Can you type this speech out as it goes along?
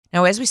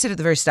Now, as we said at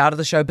the very start of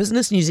the show,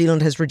 Business New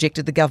Zealand has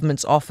rejected the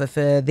government's offer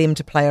for them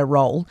to play a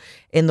role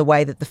in the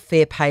way that the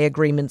fair pay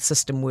agreement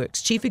system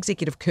works. Chief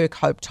Executive Kirk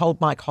Hope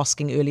told Mike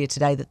Hosking earlier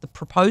today that the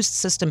proposed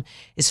system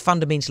is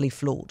fundamentally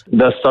flawed.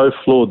 They're so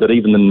flawed that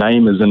even the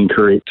name is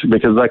incorrect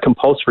because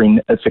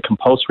it's a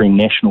compulsory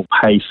national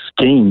pay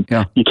scheme.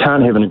 Yeah. You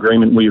can't have an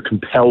agreement where you're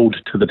compelled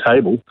to the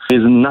table.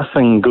 There's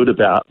nothing good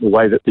about the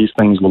way that these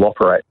things will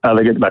operate.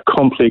 They're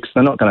complex.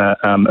 They're not going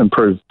to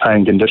improve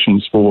paying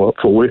conditions for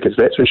workers,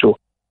 that's for sure.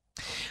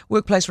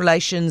 Workplace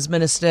Relations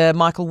Minister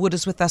Michael Wood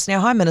is with us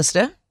now. Hi,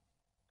 Minister.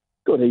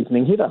 Good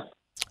evening, Heather.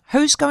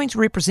 Who's going to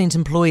represent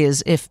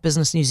employers if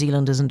Business New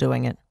Zealand isn't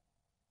doing it?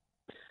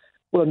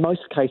 Well, in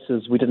most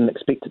cases, we didn't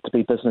expect it to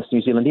be Business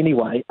New Zealand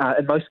anyway.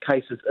 In most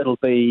cases, it'll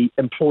be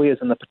employers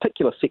in the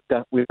particular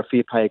sector where a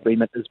fair pay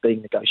agreement is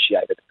being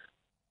negotiated.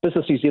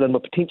 Business New Zealand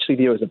were potentially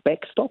there as a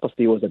backstop if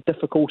there was a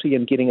difficulty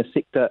in getting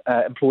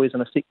employers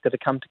in a sector to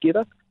come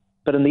together.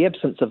 But in the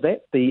absence of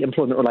that, the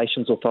Employment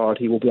Relations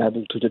Authority will be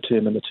able to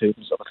determine the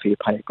terms of a fair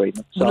pay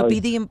agreement. Will it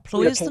be the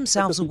employers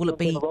themselves, or will it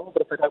be?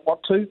 But if they don't want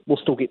to, we'll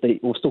still get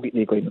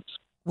the agreements.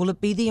 Will it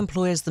be the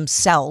employers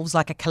themselves,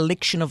 like a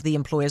collection of the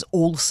employers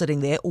all sitting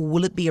there, or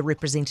will it be a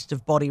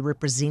representative body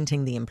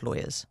representing the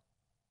employers?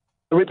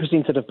 A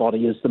representative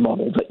body is the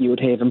model, that you would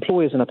have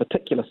employers in a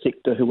particular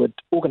sector who would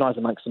organise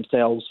amongst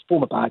themselves,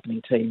 form a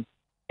bargaining team,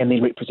 and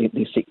then represent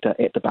their sector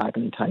at the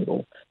bargaining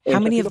table.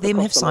 How many of them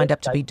have signed up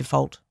to be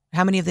default?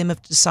 How many of them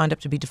have signed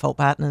up to be default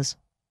partners?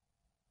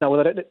 No,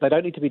 well, they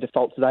don't need to be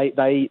defaults.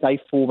 They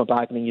form a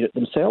bargaining unit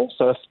themselves.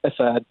 So if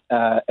a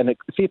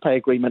fair pay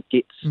agreement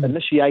gets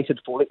initiated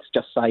for, let's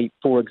just say,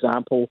 for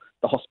example,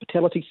 the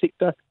hospitality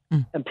sector,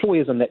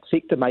 employers in that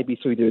sector, maybe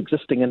through their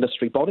existing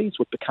industry bodies,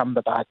 would become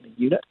the bargaining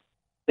unit.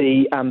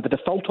 The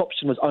default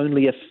option was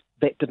only if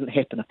that didn't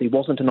happen, if there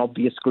wasn't an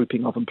obvious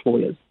grouping of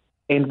employers.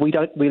 And we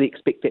don't really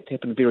expect that to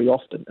happen very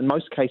often. In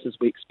most cases,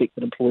 we expect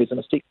that employers in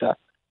a sector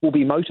will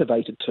be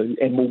motivated to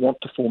and will want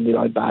to form their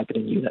own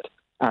bargaining unit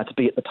to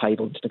be at the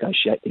table and to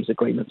negotiate these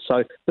agreements.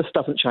 So this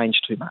doesn't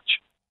change too much.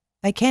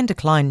 They can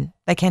decline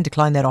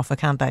that offer,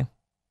 can't they?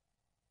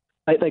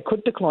 They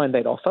could decline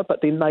that offer,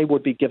 but then they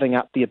would be giving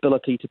up the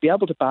ability to be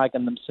able to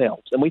bargain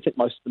themselves, and we think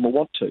most of them will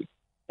want to.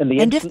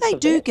 And if they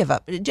do give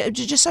up,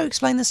 just so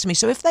explain this to me.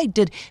 So if they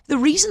did, the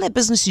reason that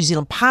Business New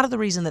Zealand, part of the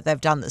reason that they've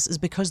done this is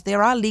because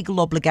there are legal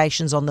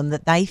obligations on them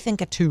that they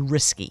think are too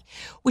risky,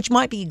 which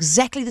might be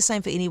exactly the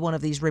same for any one of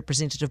these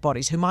representative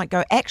bodies who might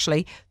go,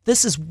 actually,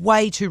 this is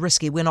way too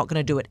risky, we're not going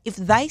to do it. If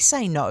they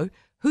say no,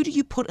 who do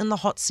you put in the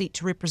hot seat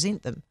to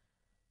represent them?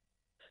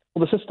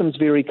 Well, the system's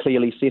very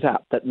clearly set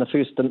up that in the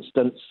first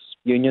instance,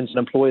 unions and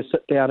employers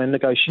sit down and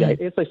negotiate,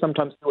 as they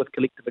sometimes do with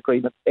collective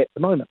agreements at the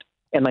moment,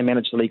 and they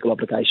manage the legal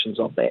obligations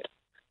of that.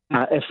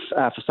 If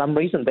for some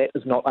reason that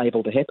is not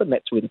able to happen,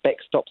 that's where the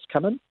backstops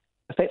come in.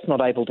 If that's not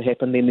able to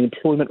happen, then the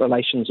Employment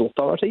Relations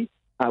Authority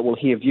will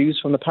hear views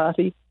from the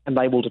party and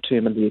they will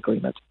determine the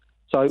agreement.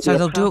 So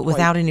they'll do it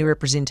without any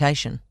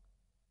representation?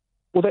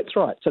 Well, that's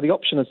right. So the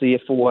option is there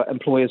for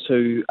employers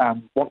who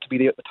want to be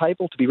there at the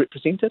table to be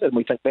represented, and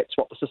we think that's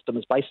what the system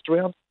is based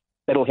around.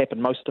 That'll happen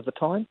most of the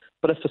time.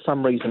 But if for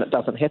some reason it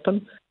doesn't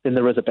happen, then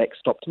there is a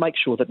backstop to make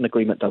sure that an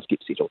agreement does get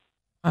settled.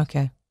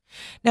 Okay.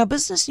 Now,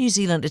 Business New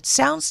Zealand, it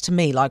sounds to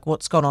me like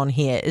what's gone on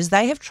here is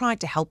they have tried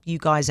to help you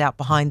guys out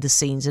behind the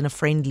scenes in a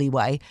friendly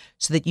way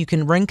so that you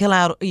can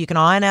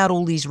iron out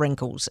all these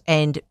wrinkles,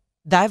 and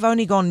they've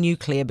only gone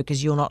nuclear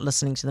because you're not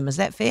listening to them. Is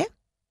that fair?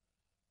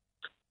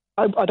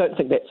 I don't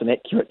think that's an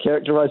accurate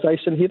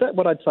characterisation, Heather.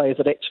 What I'd say is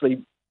that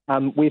actually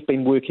we've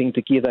been working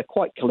together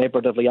quite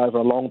collaboratively over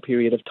a long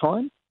period of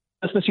time.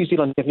 Business New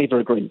Zealand have never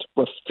agreed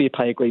with fair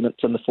pay agreements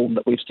in the form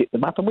that we've set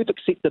them up, and we've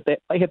accepted that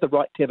they have the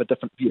right to have a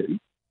different view.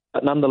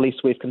 But nonetheless,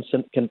 we've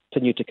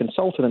continued to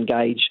consult and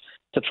engage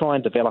to try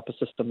and develop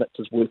a system that's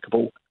as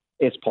workable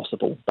as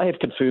possible. They have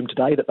confirmed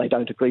today that they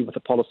don't agree with the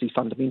policy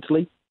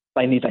fundamentally.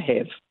 They never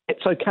have.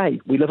 It's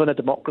okay. We live in a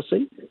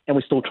democracy and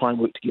we still try and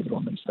work together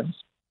on these things.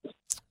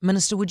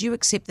 Minister, would you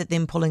accept that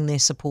them pulling their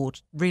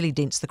support really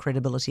dents the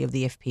credibility of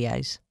the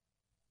FPAs?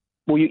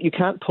 Well, you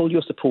can't pull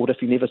your support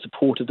if you never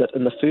supported it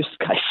in the first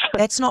case.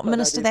 That's not,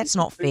 Minister, that's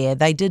not fair.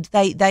 They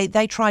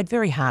tried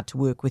very hard to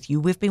work with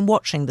you. We've been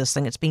watching this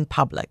thing. It's been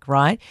public,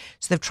 right?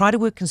 So they've tried to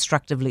work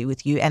constructively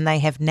with you, and they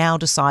have now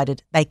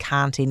decided they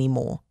can't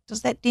anymore.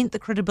 Does that dent the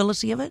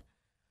credibility of it?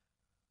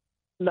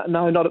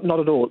 No, not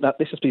at all. Now,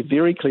 let's just be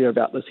very clear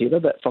about this, Heather,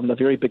 that from the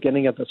very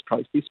beginning of this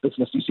process,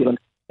 Business New Zealand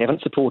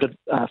haven't supported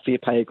fair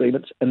pay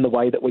agreements in the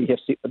way that we have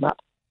set them up.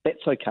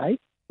 That's okay.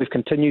 We've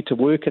continued to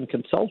work and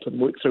consult and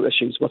work through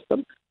issues with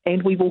them,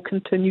 and we will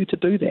continue to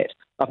do that.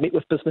 I've met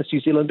with Business New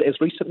Zealand as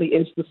recently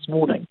as this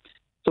morning.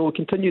 So we'll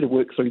continue to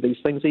work through these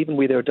things, even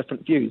where there are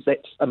different views.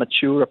 That's a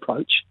mature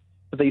approach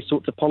to these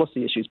sorts of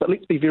policy issues. But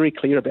let's be very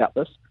clear about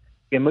this.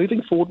 We're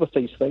moving forward with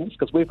these things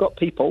because we've got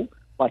people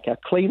like our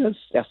cleaners,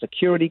 our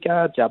security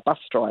guards, our bus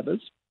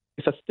drivers,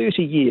 who for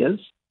 30 years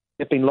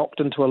have been locked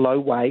into a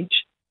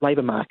low-wage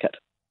labour market.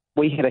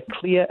 We had a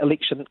clear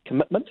election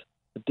commitment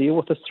to deal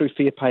with this through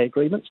fair pay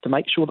agreements, to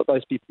make sure that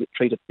those people get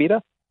treated better,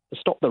 to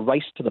stop the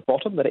race to the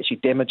bottom that actually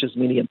damages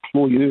many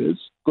employers,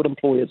 good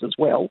employers as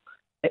well.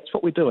 That's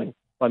what we're doing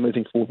by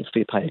moving forward with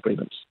fair pay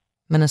agreements.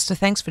 Minister,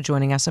 thanks for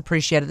joining us.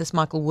 Appreciate it. This is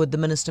Michael Wood, the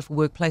Minister for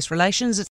Workplace Relations.